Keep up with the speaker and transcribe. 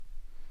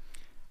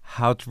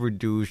how to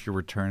reduce your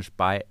returns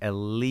by at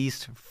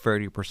least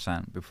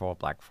 30% before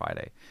Black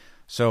Friday.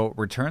 So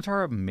returns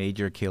are a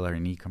major killer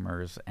in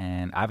e-commerce,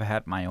 and I've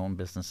had my own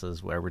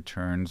businesses where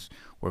returns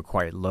were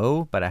quite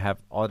low, but I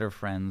have other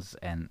friends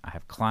and I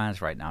have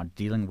clients right now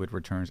dealing with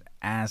returns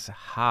as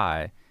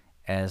high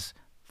as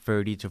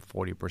 30 to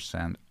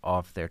 40%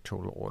 of their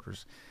total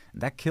orders.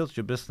 And that kills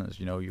your business.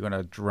 You know, you're going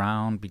to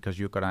drown because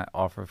you're going to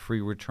offer free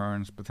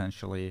returns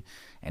potentially,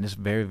 and it's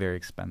very, very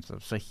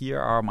expensive. So here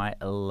are my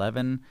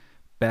 11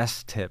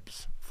 best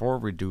tips for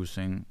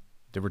reducing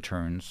the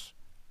returns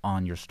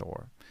on your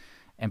store.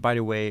 And by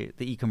the way,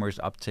 the e-commerce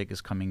uptick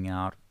is coming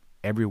out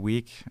every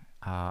week,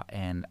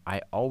 and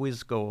I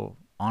always go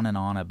on and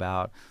on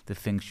about the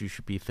things you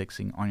should be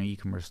fixing on your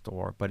e-commerce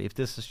store. But if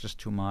this is just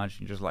too much,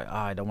 you're just like,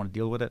 I don't want to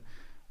deal with it,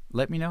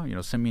 let me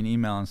know. Send me an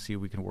email and see if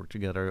we can work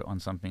together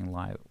on something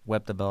like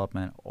web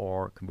development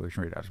or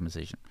conversion rate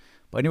optimization.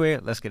 But anyway,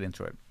 let's get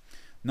into it.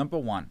 Number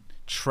one,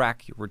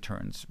 track your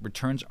returns.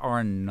 Returns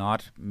are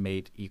not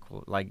made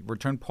equal. Like,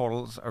 return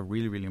portals are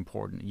really, really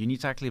important. You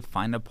need to actually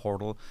find a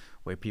portal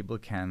where people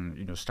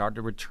can, start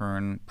the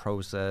return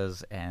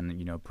process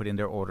and, put in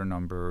their order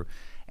number,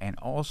 and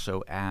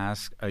also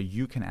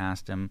you can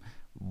ask them,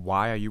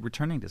 why are you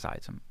returning this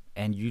item?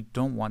 And you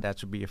don't want that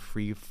to be a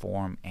free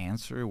form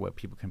answer where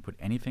people can put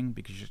anything,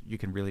 because you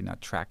can really not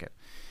track it.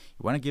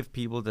 You want to give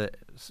people the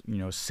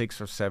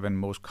 6 or 7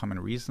 most common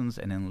reasons,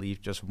 and then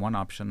leave just one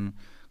option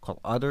called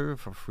other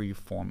for free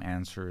form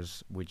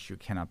answers, which you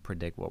cannot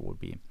predict what would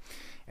be.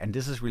 And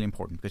this is really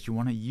important because you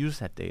want to use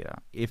that data.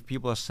 If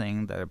people are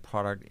saying that a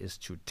product is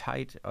too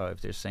tight, or if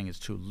they're saying it's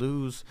too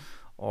loose,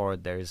 or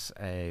there's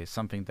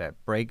something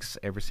that breaks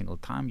every single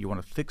time, you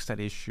want to fix that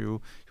issue.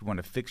 You want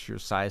to fix your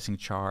sizing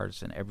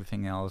charts and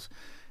everything else.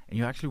 And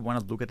you actually want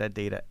to look at that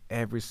data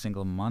every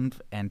single month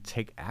and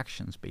take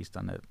actions based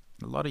on it.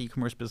 A lot of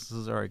e-commerce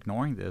businesses are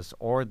ignoring this,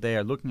 or they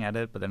are looking at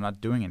it, but they're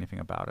not doing anything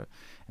about it.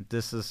 And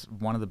this is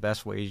one of the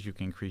best ways you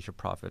can increase your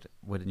profit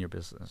within your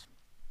business.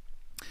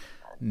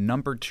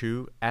 Number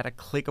 2, add a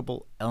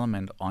clickable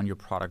element on your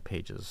product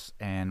pages.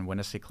 And when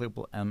I say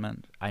clickable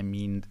element, I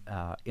mean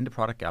in the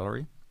product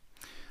gallery,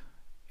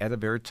 at the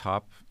very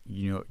top,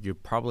 you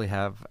probably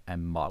have a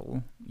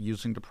model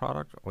using the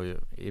product, or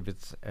if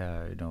it's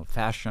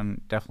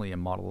fashion, definitely a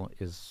model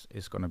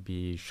is going to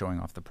be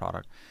showing off the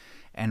product.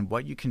 And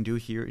what you can do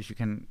here is you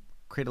can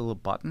create a little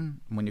button.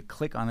 When you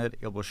click on it,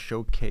 it will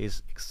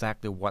showcase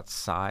exactly what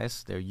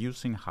size they're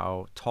using,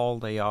 how tall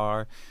they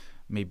are,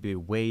 maybe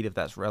weight if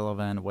that's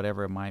relevant,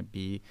 whatever it might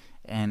be.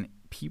 And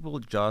people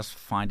just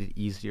find it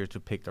easier to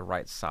pick the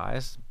right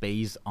size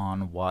based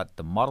on what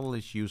the model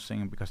is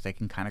using, because they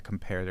can kind of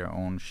compare their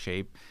own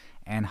shape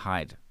and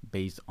height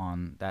based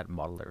on that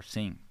model they're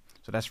seeing.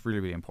 So that's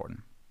really, really important.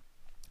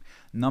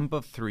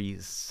 Number 3,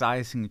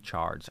 sizing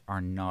charts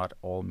are not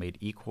all made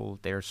equal.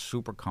 They're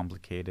super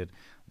complicated.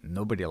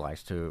 Nobody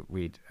likes to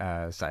read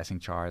sizing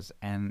charts,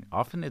 and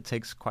often it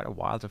takes quite a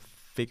while to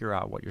figure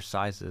out what your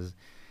size is.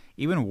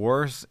 Even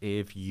worse,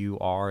 if you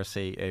are,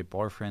 say, a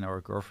boyfriend or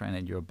a girlfriend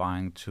and you're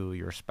buying to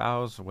your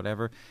spouse or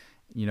whatever,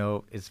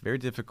 it's very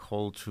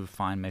difficult to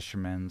find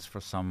measurements for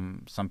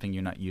something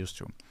you're not used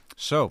to.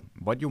 So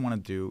what you want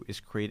to do is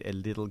create a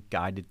little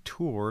guided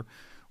tour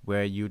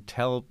where you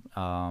tell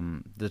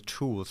the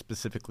tool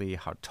specifically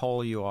how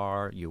tall you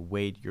are, your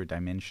weight, your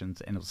dimensions,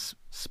 and it'll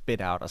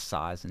spit out a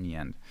size in the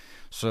end.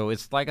 So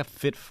it's like a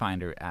fit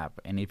finder app.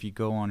 And if you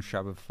go on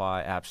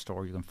Shopify App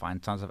Store, you can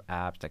find tons of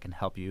apps that can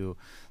help you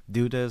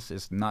do this.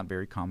 It's not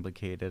very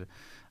complicated.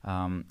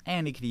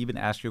 And it can even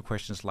ask you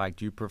questions like,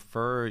 do you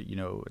prefer,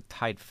 a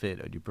tight fit,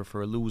 or do you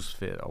prefer a loose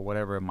fit, or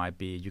whatever it might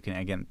be. You can,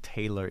 again,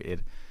 tailor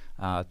it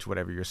to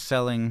whatever you're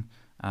selling.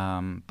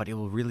 But it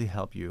will really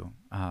help you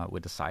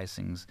with the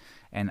sizings.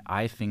 And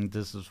I think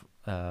this is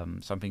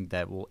something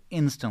that will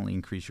instantly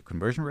increase your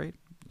conversion rate.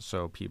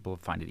 So people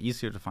find it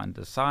easier to find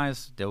the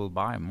size. They will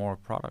buy more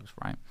products,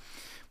 right?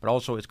 But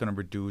also it's going to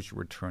reduce your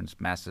returns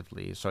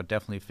massively. So I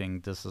definitely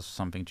think this is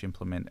something to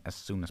implement as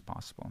soon as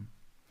possible.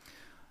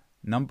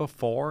 Number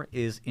 4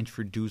 is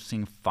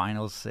introducing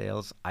final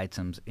sales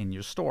items in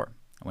your store.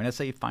 When I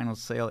say final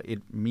sale, it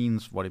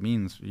means what it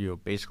means.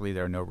 Basically,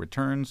 there are no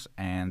returns,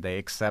 and they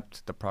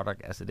accept the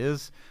product as it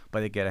is,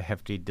 but they get a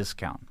hefty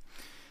discount.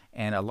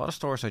 And a lot of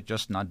stores are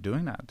just not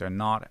doing that. They're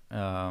not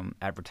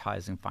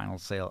advertising final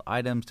sale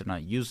items. They're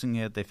not using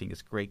it. They think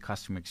it's great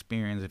customer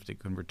experience if they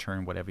can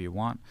return whatever you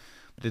want.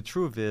 But the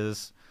truth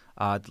is,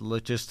 the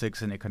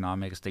logistics and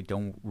economics, they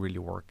don't really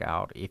work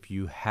out if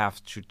you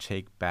have to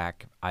take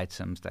back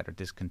items that are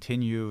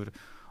discontinued,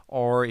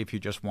 or if you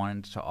just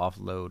wanted to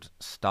offload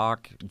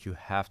stock, you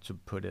have to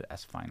put it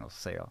as final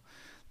sale.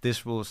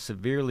 This will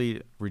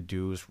severely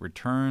reduce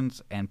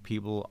returns, and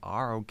people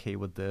are okay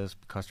with this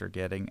because they're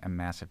getting a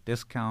massive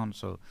discount.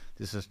 So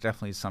this is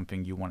definitely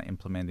something you want to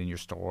implement in your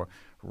store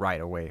right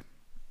away.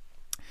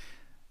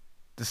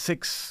 the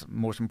sixth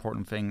most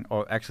important thing,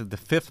 or actually the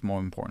fifth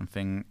most important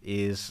thing,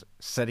 is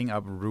setting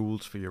up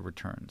rules for your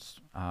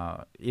returns.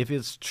 If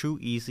it's too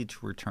easy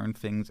to return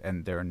things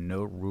and there are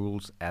no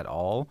rules at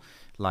all,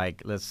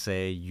 like let's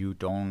say you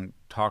don't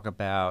talk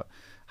about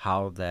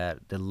how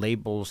that the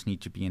labels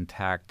need to be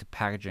intact, the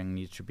packaging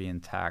needs to be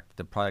intact,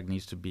 the product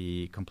needs to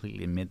be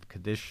completely mint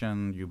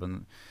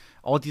condition.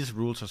 All these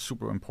rules are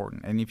super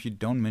important, and if you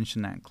don't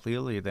mention that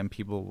clearly, then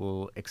people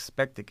will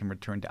expect they can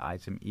return the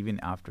item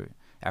even after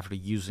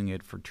using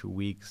it for 2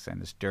 weeks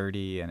and it's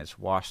dirty and it's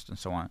washed and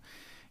so on.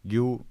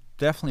 You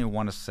definitely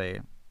want to say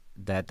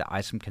that the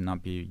item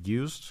cannot be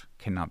used,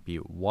 cannot be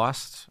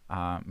washed.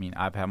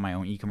 I've had my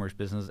own e-commerce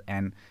business,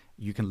 and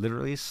you can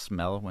literally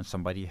smell when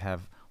somebody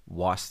have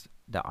washed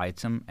the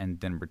item and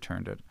then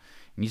returned it.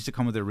 It needs to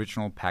come with the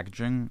original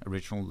packaging,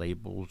 original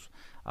labels,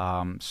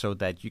 so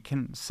that you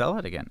can sell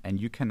it again. And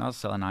you cannot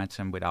sell an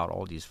item without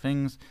all these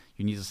things.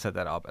 You need to set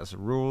that up as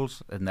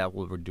rules, and that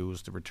will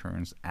reduce the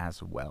returns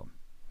as well.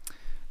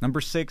 Number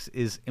 6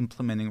 is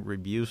implementing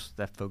reviews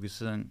that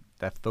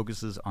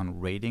focuses on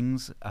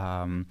ratings,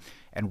 and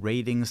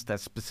ratings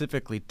that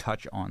specifically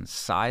touch on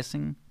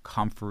sizing,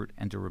 comfort,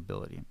 and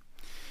durability.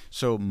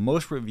 So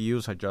most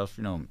reviews are just,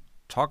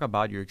 talk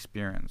about your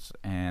experience,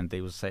 and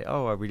they will say,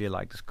 oh, I really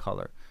like this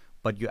color.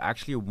 But you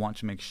actually want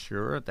to make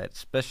sure that,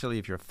 especially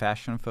if you're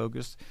fashion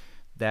focused,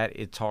 that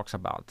it talks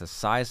about the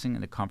sizing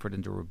and the comfort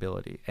and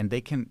durability. And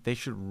they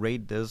should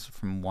rate this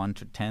from 1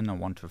 to 10 or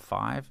 1 to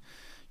 5.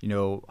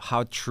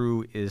 How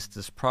true is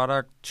this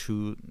product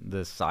to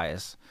the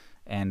size?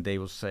 And they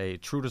will say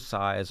true to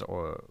size,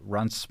 or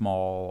runs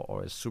small,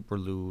 or is super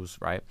loose,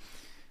 right?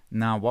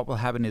 Now, what will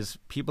happen is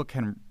people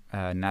can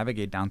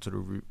navigate down to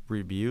the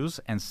reviews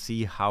and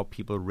see how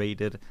people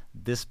rated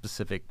this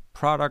specific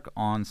product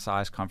on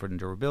size, comfort, and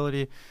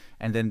durability.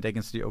 And then they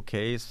can see,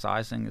 okay,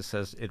 sizing, it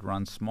says it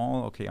runs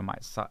small. Okay,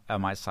 I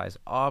might size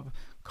up.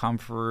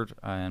 Comfort,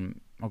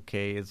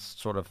 okay, it's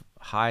sort of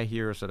high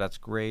here, so that's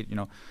great.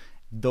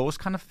 Those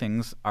kind of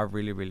things are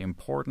really, really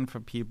important for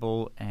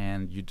people,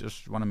 and you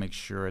just want to make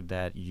sure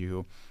that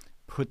you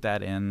put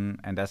that in,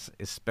 and that's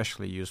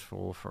especially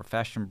useful for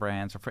fashion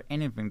brands or for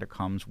anything that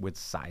comes with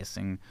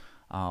sizing,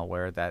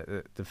 where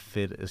the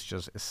fit is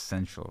just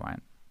essential, right?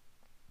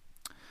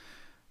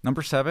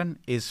 Number 7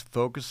 is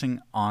focusing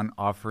on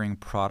offering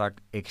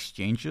product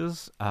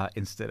exchanges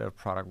instead of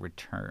product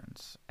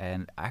returns.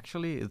 And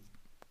actually, it's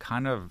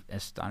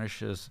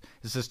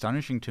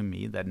astonishing to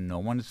me that no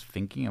one is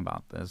thinking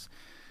about this,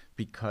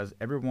 because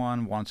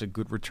everyone wants a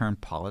good return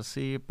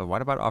policy. But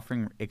what about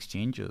offering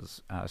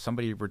exchanges?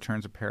 Somebody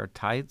returns a pair of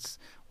tights.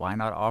 Why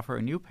not offer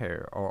a new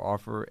pair or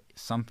offer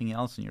something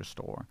else in your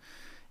store?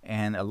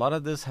 And a lot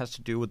of this has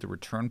to do with the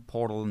return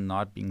portal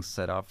not being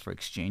set up for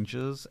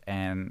exchanges.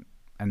 And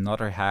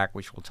another hack,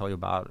 which we'll tell you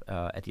about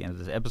at the end of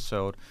this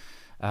episode,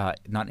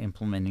 not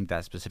implementing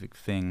that specific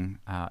thing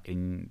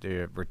in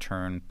the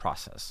return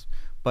process.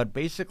 But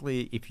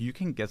basically, if you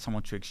can get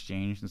someone to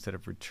exchange instead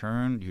of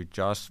return, you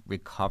just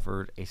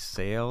recovered a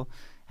sale,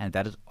 and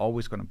that is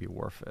always going to be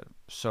worth it.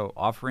 So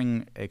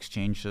offering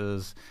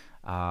exchanges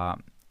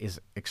is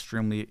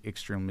extremely,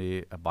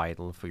 extremely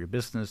vital for your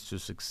business to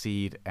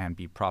succeed and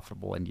be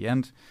profitable in the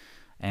end.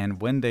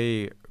 And when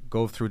they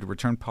go through the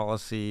return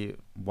policy,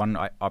 one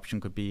option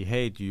could be,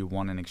 hey, do you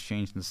want an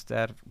exchange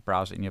instead?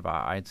 Browse any of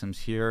our items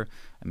here.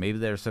 And maybe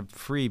there's a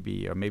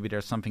freebie, or maybe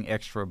there's something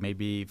extra,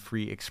 maybe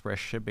free express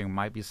shipping,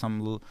 might be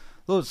some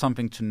little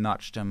something to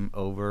nudge them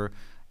over.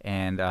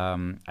 And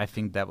I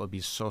think that will be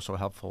so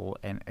helpful.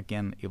 And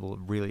again, it will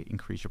really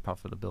increase your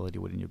profitability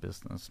within your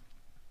business.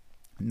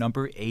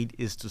 Number 8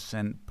 is to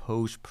send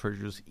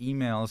post-purchase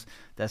emails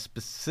that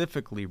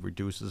specifically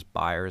reduces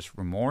buyer's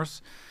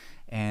remorse.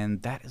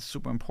 And that is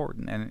super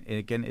important. And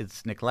again,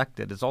 it's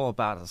neglected. It's all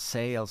about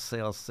sales,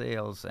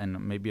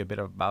 and maybe a bit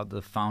about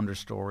the founder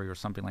story or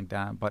something like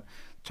that. But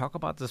talk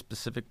about the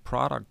specific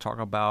product. Talk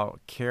about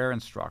care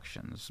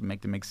instructions.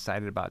 Make them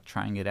excited about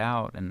trying it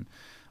out and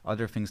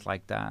other things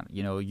like that.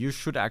 You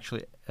should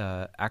actually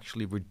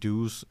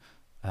reduce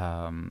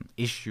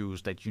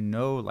issues that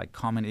like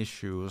common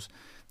issues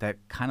that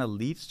kind of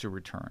leads to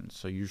returns.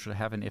 So you should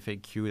have an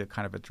FAQ that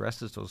kind of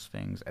addresses those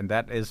things. And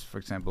that is, for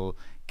example,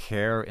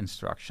 care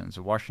instructions,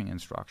 washing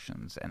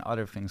instructions, and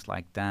other things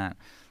like that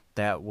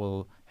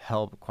will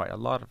help quite a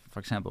lot. For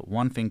example,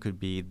 one thing could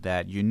be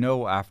that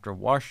after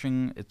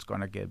washing, it's going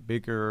to get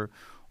bigger,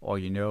 or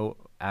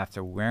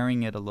after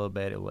wearing it a little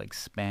bit, it will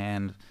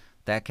expand.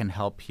 That can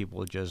help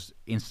people just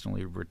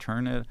instantly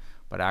return it,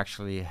 but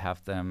actually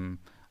have them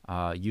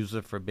use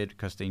it for a bit,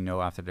 because they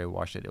know after they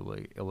wash it, it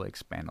will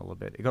expand a little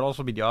bit. It could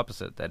also be the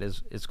opposite. That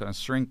is, it's going to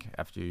shrink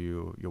after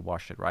you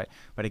wash it, right?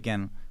 But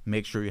again,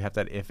 make sure you have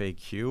that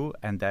FAQ,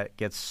 and that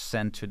gets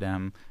sent to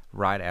them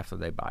right after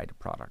they buy the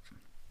product.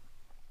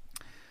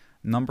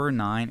 Number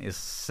 9 is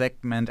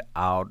segment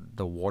out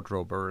the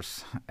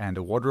wardrobers. And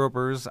the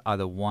wardrobers are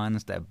the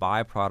ones that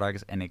buy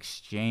products and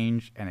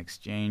exchange.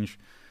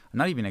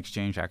 Not even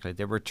exchange, actually.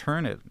 They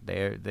return it.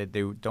 They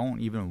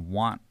don't even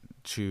want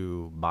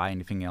to buy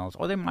anything else,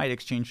 or they might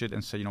exchange it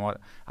and say, you know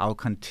what, I'll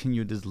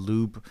continue this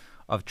loop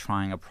of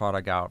trying a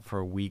product out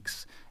for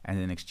weeks and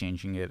then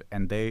exchanging it.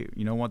 And they,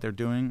 you know what they're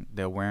doing?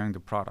 They're wearing the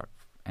product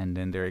and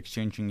then they're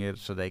exchanging it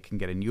so they can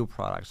get a new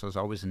product. So it's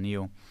always a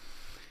new.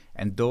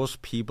 And those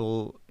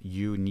people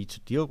you need to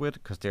deal with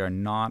because they are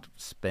not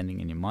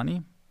spending any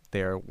money.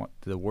 They are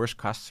the worst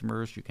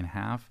customers you can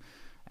have,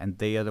 and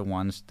they are the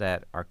ones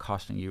that are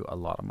costing you a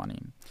lot of money.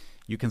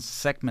 You can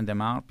segment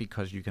them out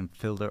because you can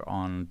filter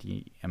on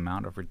the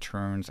amount of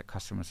returns that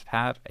customers have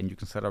had, and you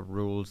can set up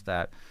rules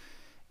that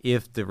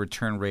if the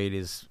return rate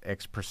is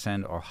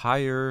X% or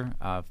higher,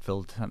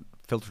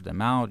 filter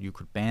them out. You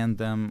could ban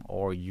them,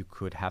 or you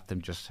could have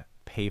them just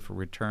pay for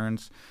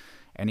returns.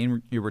 And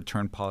in your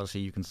return policy,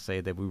 you can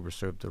say that we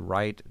reserve the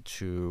right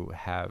to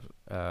have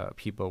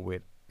people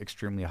with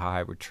extremely high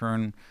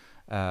return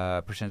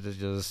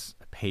percentages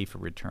pay for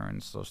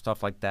returns. So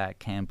stuff like that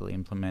can be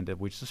implemented,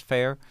 which is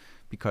fair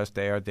because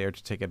they are there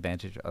to take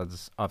advantage of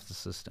the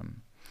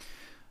system.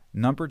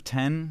 Number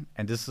 10,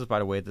 and this is, by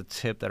the way, the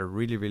tip that I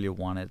really, really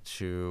wanted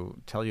to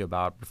tell you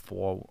about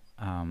before,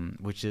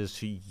 which is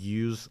to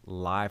use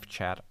live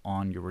chat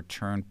on your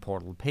return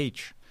portal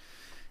page.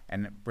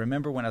 And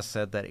remember when I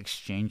said that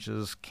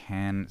exchanges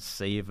can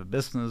save a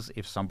business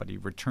if somebody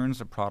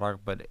returns a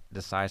product but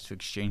decides to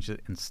exchange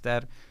it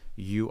instead,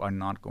 you are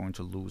not going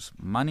to lose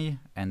money.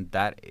 And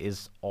that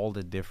is all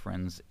the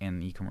difference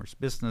in e-commerce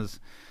business.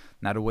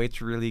 Now, the way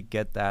to really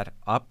get that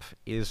up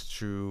is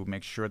to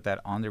make sure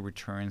that on the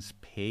returns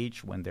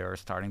page, when they're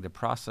starting the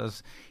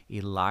process,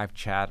 a live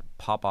chat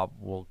pop-up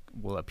will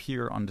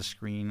appear on the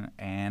screen,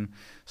 and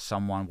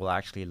someone will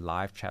actually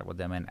live chat with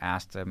them and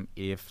ask them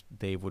if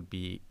they would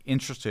be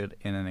interested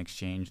in an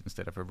exchange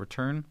instead of a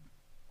return.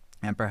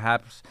 And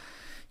perhaps,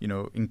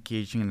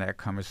 engaging in that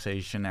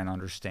conversation and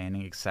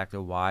understanding exactly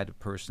why the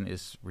person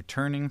is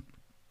returning,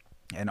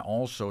 and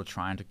also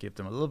trying to give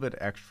them a little bit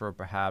extra,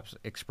 perhaps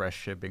express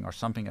shipping or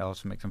something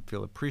else to make them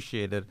feel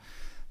appreciated.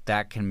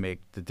 That can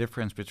make the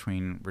difference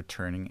between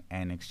returning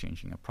and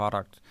exchanging a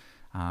product.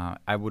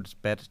 I would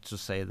bet to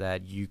say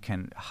that you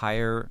can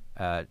hire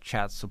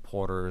chat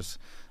supporters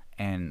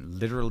and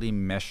literally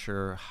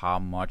measure how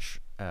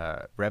much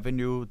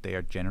revenue they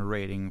are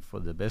generating for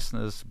the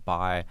business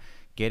by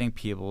getting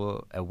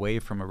people away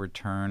from a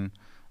return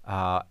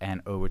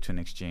and over to an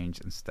exchange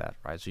instead,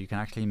 right? So you can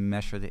actually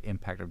measure the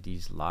impact of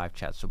these live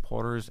chat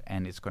supporters,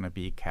 and it's going to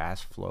be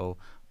cash flow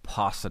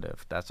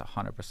positive. That's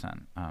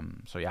 100%.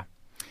 So yeah.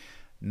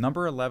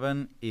 Number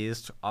 11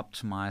 is to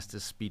optimize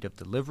the speed of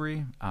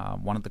delivery.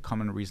 One of the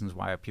common reasons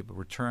why people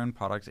return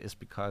products is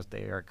because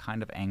they are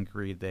kind of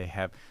angry. They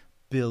have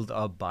built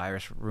up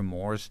buyer's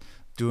remorse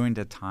during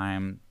the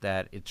time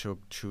that it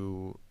took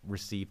to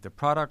receive the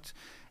product.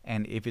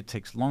 And if it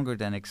takes longer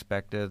than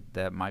expected,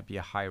 that might be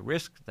a high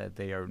risk that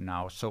they are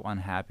now so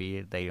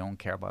unhappy they don't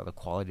care about the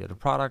quality of the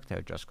product.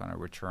 They're just going to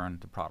return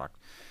the product.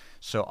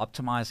 So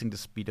optimizing the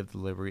speed of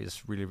delivery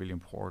is really, really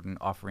important.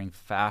 Offering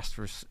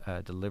faster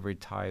delivery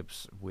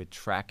types with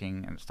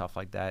tracking and stuff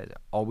like that,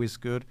 always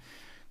good.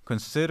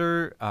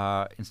 Consider,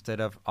 instead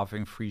of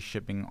offering free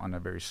shipping on a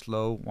very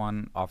slow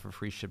one, offer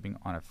free shipping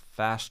on a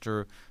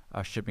faster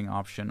shipping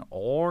option,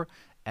 or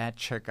at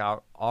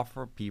checkout,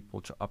 offer people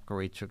to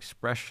upgrade to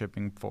express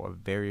shipping for a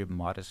very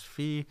modest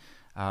fee,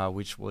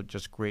 which will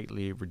just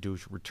greatly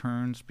reduce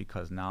returns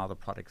because now the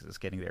product is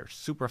getting there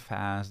super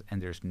fast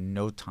and there's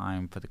no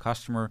time for the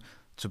customer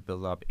to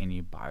build up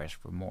any buyer's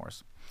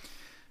remorse.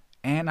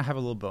 And I have a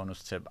little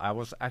bonus tip. I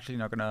was actually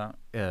not going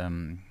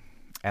to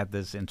add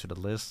this into the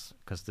list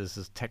because this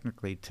is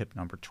technically tip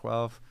number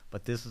 12,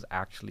 but this is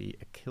actually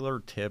a killer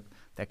tip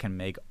that can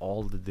make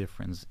all the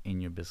difference in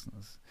your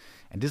business.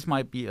 And this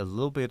might be a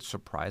little bit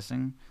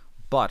surprising,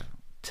 but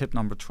tip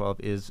number 12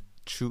 is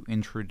to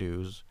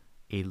introduce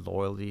a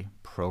loyalty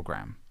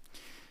program.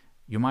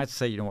 You might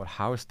say,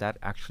 how is that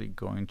actually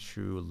going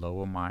to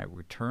lower my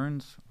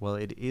returns? Well,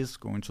 it is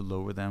going to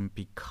lower them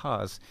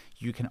because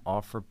you can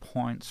offer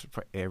points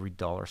for every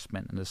dollar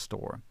spent in the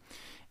store.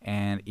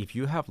 And if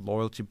you have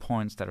loyalty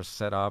points that are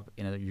set up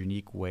in a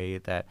unique way,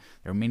 that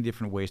there are many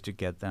different ways to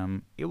get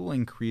them, it will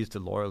increase the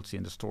loyalty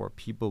in the store.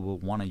 People will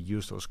want to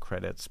use those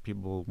credits.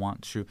 People will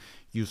want to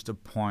use the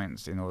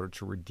points in order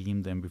to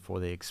redeem them before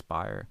they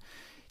expire.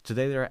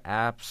 Today, there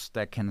are apps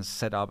that can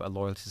set up a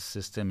loyalty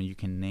system, and you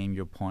can name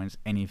your points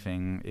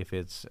anything. If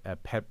it's a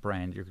pet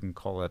brand, you can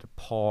call it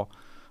paw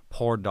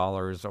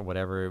dollars or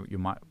whatever you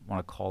might want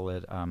to call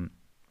it.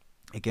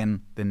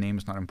 Again, the name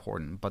is not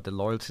important, but the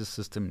loyalty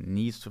system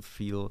needs to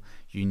feel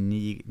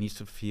unique, needs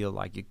to feel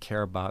like you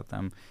care about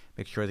them.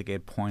 Make sure they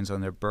get points on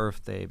their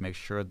birthday. Make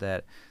sure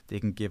that they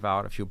can give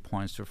out a few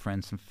points to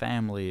friends and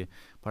family.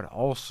 But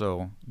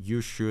also,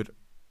 you should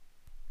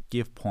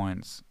give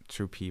points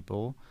to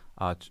people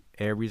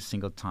every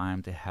single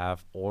time they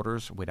have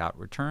orders without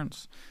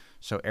returns.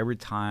 So every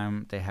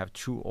time they have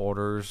 2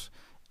 orders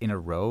in a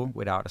row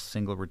without a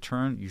single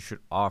return, you should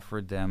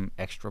offer them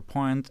extra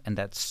points, and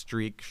that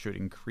streak should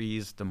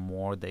increase the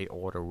more they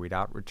order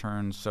without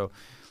returns. So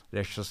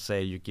let's just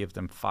say you give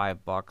them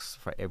 $5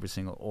 for every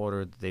single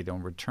order that they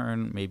don't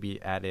return.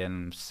 Maybe add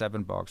in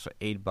 $7 or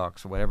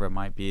 $8 or whatever it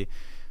might be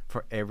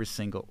for every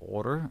single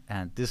order,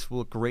 and this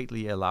will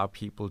greatly allow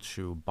people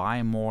to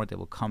buy more. They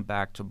will come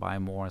back to buy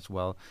more as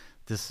well.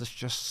 This is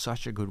just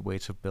such a good way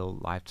to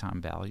build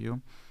lifetime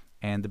value.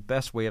 And the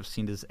best way I've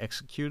seen this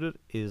executed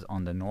is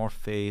on the North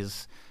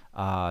Face.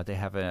 They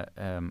have a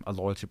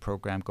loyalty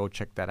program. Go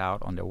check that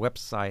out on their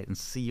website and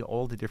see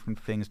all the different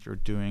things they're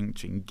doing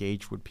to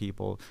engage with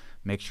people,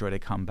 make sure they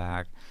come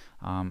back.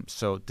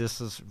 So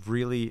this is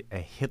really a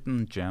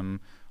hidden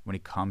gem when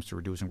it comes to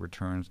reducing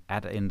returns.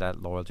 Add in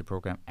that loyalty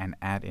program and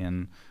add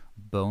in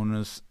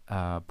bonus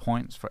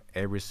points for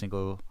every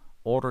single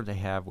order they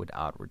have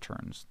without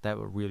returns. That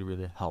will really,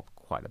 really help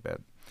quite a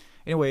bit.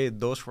 Anyway,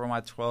 those were my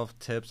 12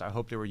 tips. I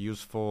hope they were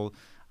useful.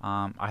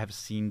 I have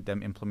seen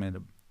them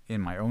implemented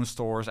in my own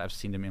stores. I've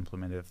seen them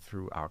implemented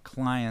through our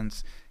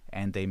clients,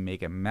 and they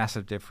make a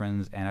massive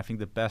difference. And I think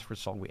the best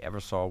result we ever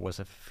saw was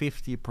a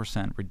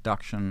 50%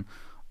 reduction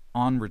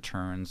on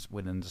returns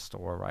within the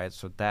store, right?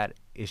 So that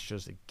is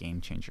just a game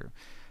changer.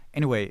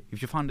 Anyway,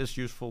 if you found this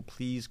useful,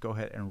 please go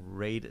ahead and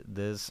rate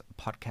this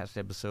podcast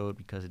episode,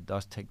 because it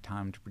does take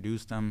time to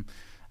produce them.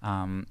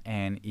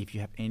 And if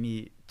you have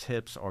any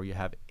tips or you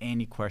have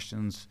any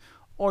questions,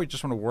 or you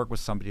just want to work with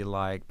somebody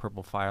like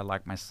Purple Fire,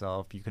 like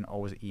myself, you can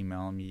always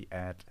email me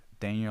at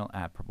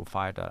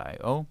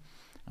daniel@purplefire.io,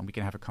 and we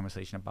can have a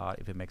conversation about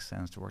if it makes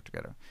sense to work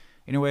together.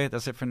 Anyway,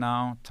 that's it for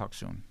now. Talk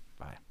soon.